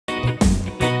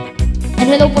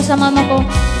hello po sa mama ko.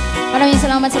 Maraming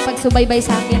salamat sa pagsubaybay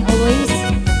sa akin always.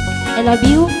 I love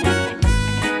you.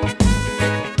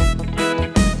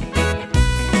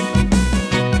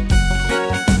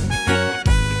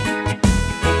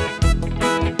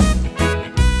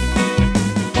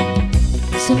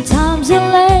 Sometimes I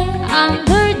lay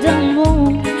under the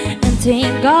moon and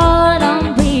thank God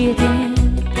I'm breathing.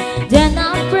 Then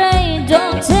I pray,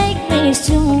 don't take me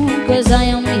soon, cause I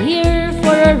am here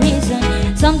for a reason.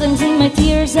 Sometimes in my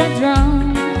tears I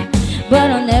drown, but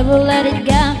I'll never let it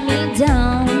get me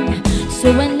down.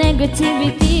 So when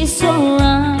negativity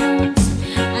surrounds,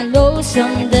 I know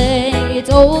someday it's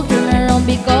all turn around.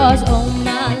 Because all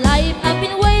my life I've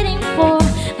been waiting for,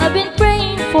 I've been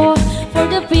praying for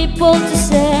the people to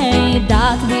say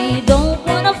that we don't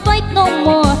wanna fight no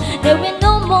more, there will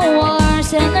no more wars,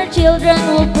 and our children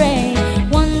will pray.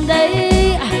 One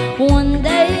day, one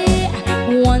day,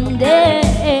 one day,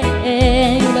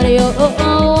 everybody, oh, oh,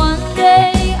 oh, one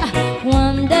day,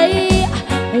 one day,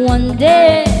 one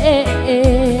day.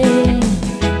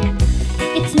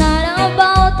 It's not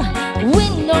about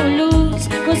win or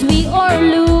lose, cause we are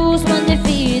lose when they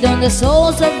feed on the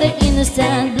souls of the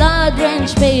innocent,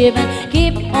 blood-drenched pavement.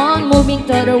 Keep on moving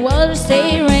till the world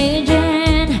stay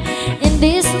raging. In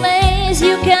this maze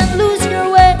you can't lose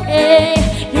your way,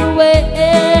 your way.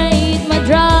 It might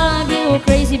drive you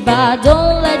crazy, but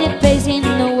don't let it pace in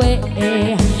no way,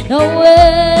 no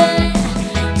way.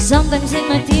 Sometimes in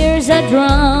my tears I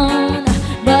drown,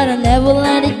 but I never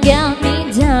let it get me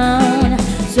down.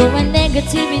 So when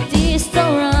negativity is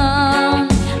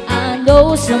around, I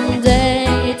know someday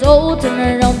it's all turn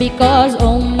around. Because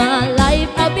all my life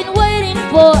I've been waiting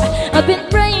for, I've been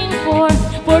praying for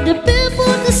the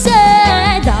people to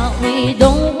say that we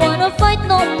don't wanna fight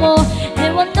no more,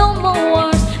 there will no more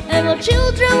wars, and our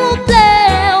children will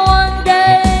play. One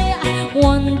day,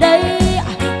 one day,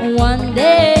 one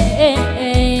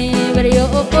day,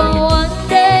 oh, oh, one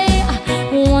day,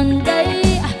 one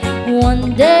day,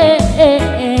 one day.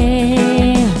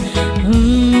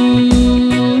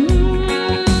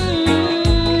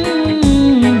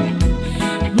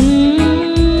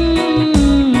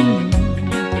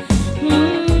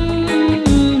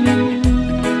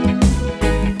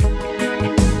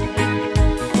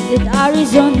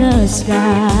 Arizona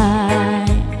sky,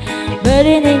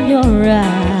 burning in your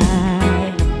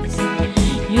eyes.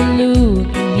 You look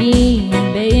at me,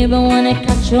 babe, I wanna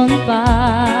catch on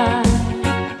fire.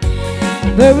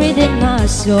 Buried in my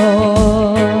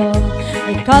soul,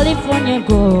 like California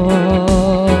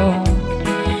gold.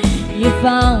 You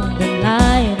found the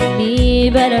light in me,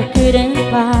 but I couldn't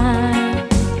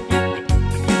find.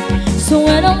 So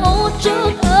when I'm all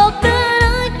choked up and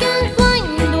I can't find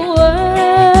the words,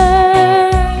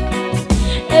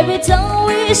 every time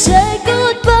we say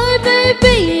goodbye,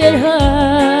 baby, it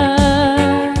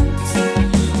hurts.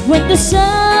 When the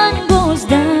sun goes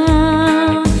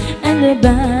down and the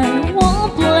band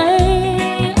won't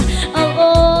play, I'll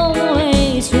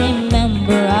always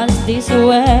remember us this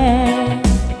way.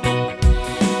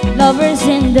 Lovers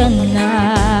in the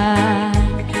night,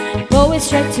 poets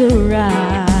try to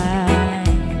rhyme.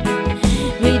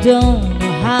 We don't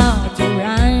know how to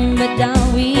rhyme, but then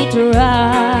we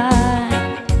try.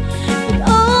 But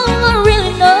all I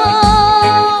really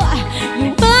know,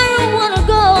 you where I wanna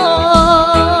go,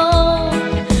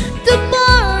 the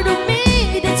part of me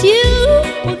that you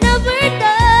will never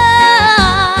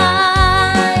die.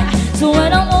 So when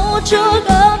I'm all choked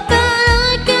up and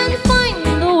I can't find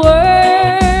the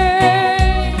words,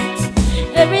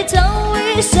 every time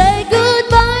we say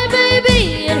goodbye,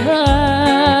 baby, it hurts.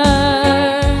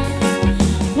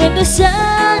 When the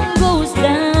sun goes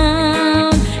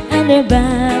down and the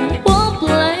band won't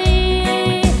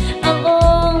play, I'll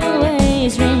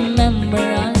always remember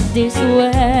us this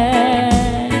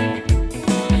way.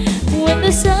 When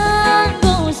the sun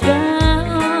goes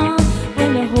down,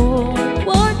 when the whole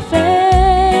world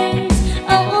fades,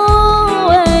 I'll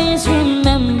always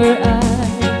remember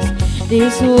us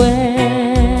this way.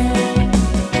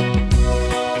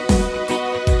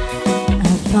 I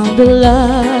found the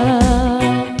love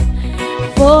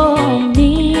for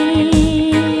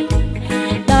me,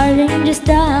 darling, just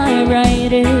dive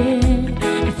right in,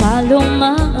 follow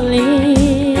my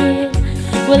lead.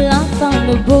 Well, I found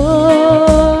a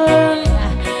boy,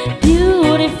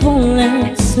 beautiful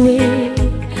and sweet.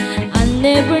 I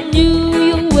never knew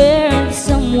you were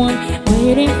someone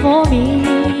waiting for me,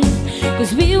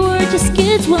 'cause we were just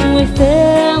kids when we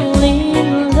fell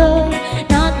in love,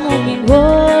 not knowing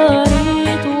what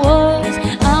it was.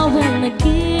 I wanna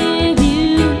give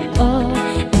you all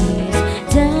this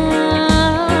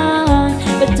time,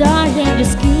 but darling,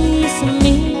 just kiss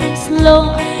me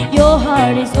slow. Your heart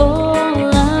heart is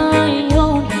all I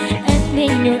own, and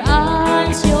in your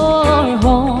eyes you're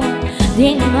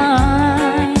holding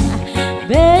mine.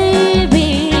 Baby,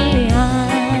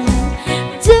 I'm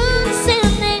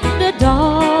dancing in the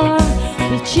dark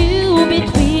with you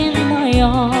between my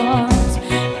arms,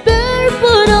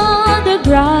 barefoot on the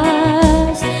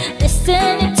grass,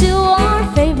 listening to our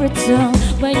favorite song.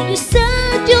 When you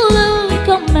said you look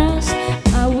a mess,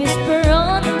 I whisper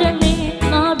underneath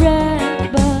my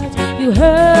breath, but you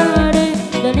heard it,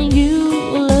 darling. You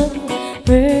look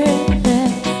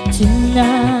perfect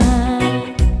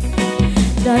tonight,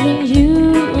 darling. You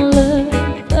look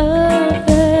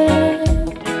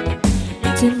perfect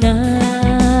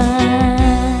tonight.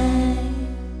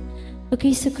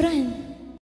 Okay, سكران.